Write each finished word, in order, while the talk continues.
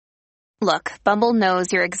Look, Bumble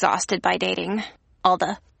knows you're exhausted by dating. All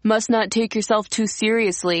the, must not take yourself too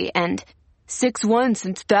seriously, and 6'1"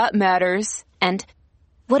 since that matters, and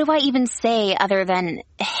what do I even say other than,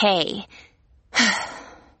 hey?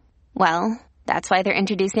 Well, that's why they're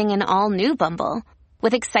introducing an all-new Bumble,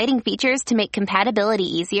 with exciting features to make compatibility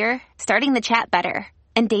easier, starting the chat better,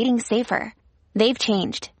 and dating safer. They've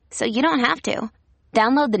changed, so you don't have to.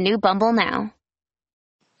 Download the new Bumble now.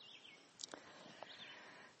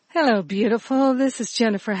 Hello, beautiful. This is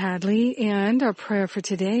Jennifer Hadley, and our prayer for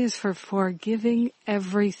today is for forgiving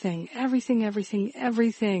everything.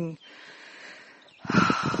 Everything.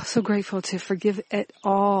 So grateful to forgive it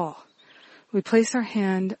all. We place our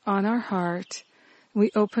hand on our heart.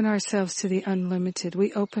 We open ourselves to the unlimited.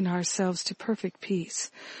 We open ourselves to perfect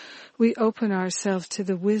peace. We open ourselves to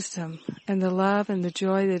the wisdom and the love and the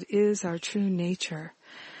joy that is our true nature.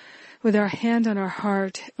 With our hand on our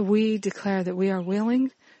heart, we declare that we are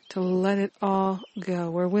willing to let it all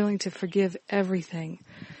go. We're willing to forgive everything.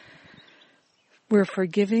 We're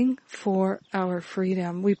forgiving for our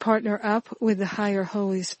freedom. We partner up with the higher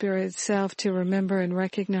Holy Spirit self to remember and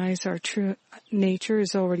recognize our true nature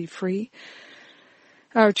is already free.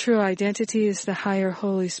 Our true identity is the higher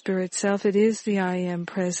Holy Spirit self. It is the I Am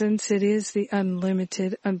presence. It is the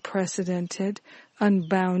unlimited, unprecedented,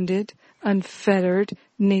 unbounded, unfettered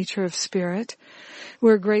nature of spirit.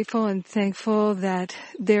 We're grateful and thankful that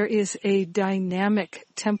there is a dynamic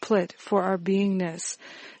template for our beingness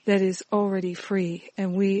that is already free,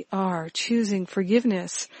 and we are choosing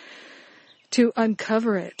forgiveness to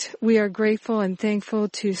uncover it. We are grateful and thankful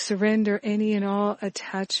to surrender any and all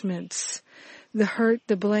attachments, the hurt,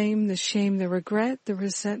 the blame, the shame, the regret, the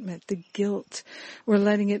resentment, the guilt. We're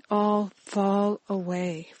letting it all fall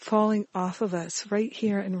away, falling off of us right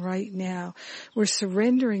here and right now. We're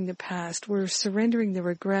surrendering the past. We're surrendering the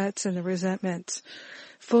regrets and the resentments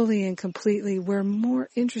fully and completely. We're more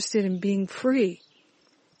interested in being free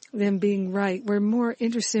than being right. We're more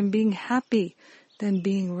interested in being happy than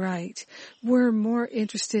being right. We're more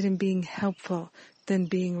interested in being helpful than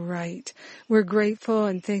being right. We're grateful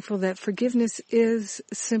and thankful that forgiveness is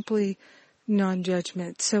simply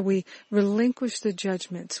non-judgment. So we relinquish the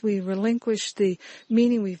judgments. We relinquish the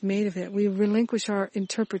meaning we've made of it. We relinquish our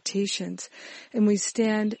interpretations, and we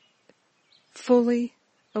stand fully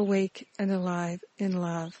awake and alive in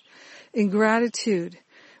love. In gratitude,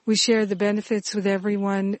 we share the benefits with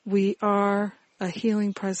everyone. We are a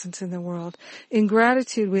healing presence in the world. In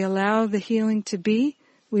gratitude, we allow the healing to be.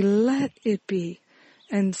 We let it be.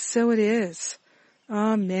 And so it is.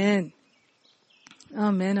 Amen.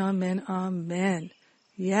 Amen, amen, amen.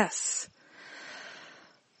 Yes.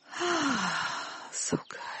 So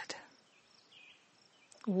good.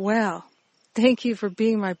 Well, thank you for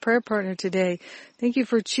being my prayer partner today. Thank you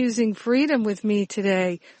for choosing freedom with me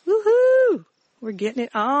today. Woohoo! We're getting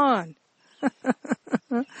it on.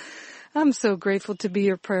 I'm so grateful to be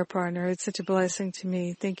your prayer partner. It's such a blessing to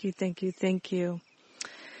me. Thank you, thank you, thank you.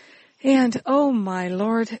 And oh my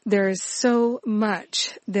Lord, there is so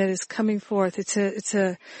much that is coming forth. It's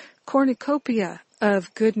a cornucopia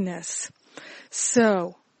of goodness.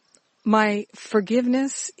 So, my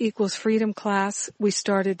forgiveness equals freedom class we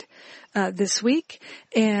started this week,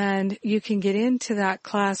 and you can get into that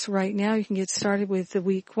class right now. You can get started with the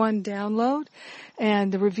week 1 download,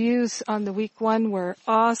 and the reviews on the week 1 were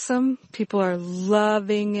awesome. People are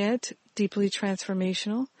loving it, deeply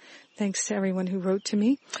transformational. Thanks to everyone who wrote to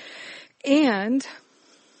me. And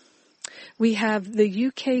we have the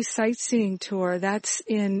UK sightseeing tour. That's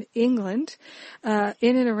in England, in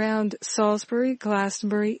and around Salisbury,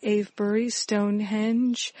 Glastonbury, Avebury,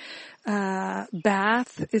 Stonehenge,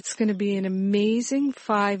 Bath. It's going to be an amazing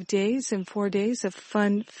 5 days and 4 days of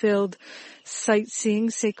fun-filled sightseeing,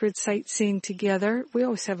 sacred sightseeing together. We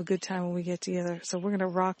always have a good time when we get together, so we're going to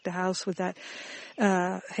rock the house with that.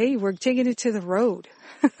 Hey, we're taking it to the road.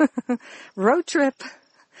 Road trip.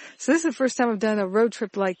 So this is the first time I've done a road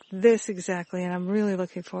trip like this exactly, and I'm really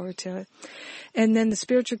looking forward to it. And then the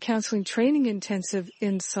Spiritual Counseling Training Intensive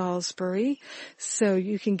in Salisbury, so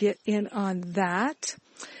you can get in on that.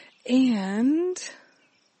 And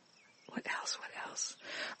what else?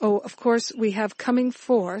 Oh, of course, we have coming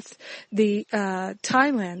forth the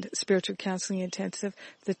Thailand Spiritual Counseling Intensive,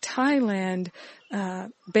 the Thailand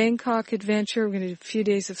Bangkok adventure. We're going to do a few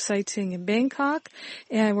days of sightseeing in Bangkok,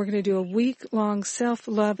 and we're going to do a week-long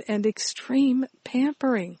self-love and extreme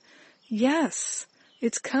pampering. Yes,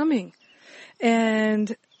 it's coming.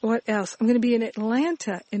 And what else? I'm going to be in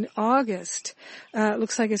Atlanta in August. It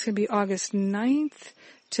looks like it's going to be August 9th,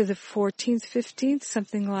 to the 14th, 15th,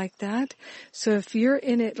 something like that. So if you're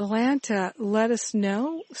in Atlanta, let us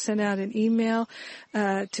know. Send out an email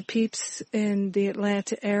to peeps in the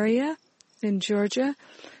Atlanta area in Georgia.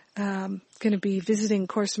 Going to be visiting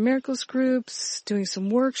Course in Miracles groups, doing some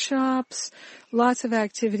workshops, lots of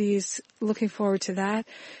activities. Looking forward to that.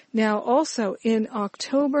 Now also in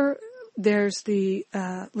October, there's the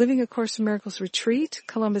Living A Course in Miracles retreat,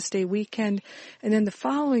 Columbus Day weekend, and then the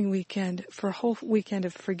following weekend for a whole weekend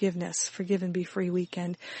of forgiveness, Forgive and Be Free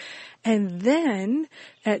weekend. And then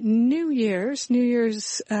at New Year's,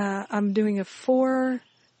 I'm doing a 3-4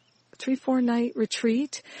 night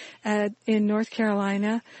retreat in North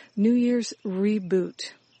Carolina, New Year's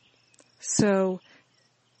reboot. So,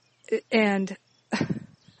 and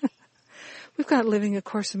we've got Living A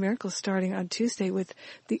Course in Miracles starting on Tuesday with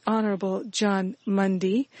the Honorable John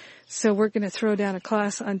Mundy. So we're going to throw down a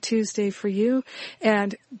class on Tuesday for you.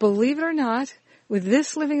 And believe it or not, with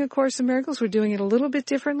this Living A Course in Miracles, we're doing it a little bit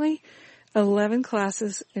differently. 11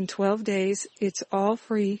 classes in 12 days. It's all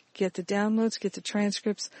free. Get the downloads, get the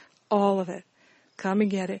transcripts, all of it. Come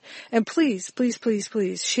and get it. And please, please, please,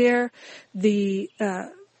 please share the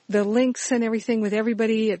links and everything with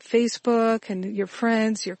everybody at Facebook and your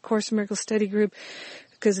friends, your Course in Miracles study group,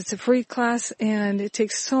 because it's a free class and it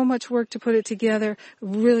takes so much work to put it together.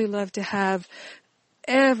 Really love to have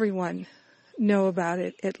everyone know about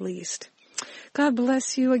it at least. God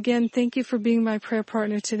bless you again. Thank you for being my prayer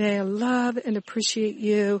partner today. I love and appreciate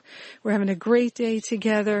you. We're having a great day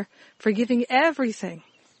together, forgiving everything.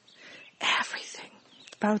 Everything.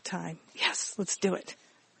 About time. Yes, let's do it.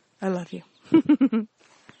 I love you.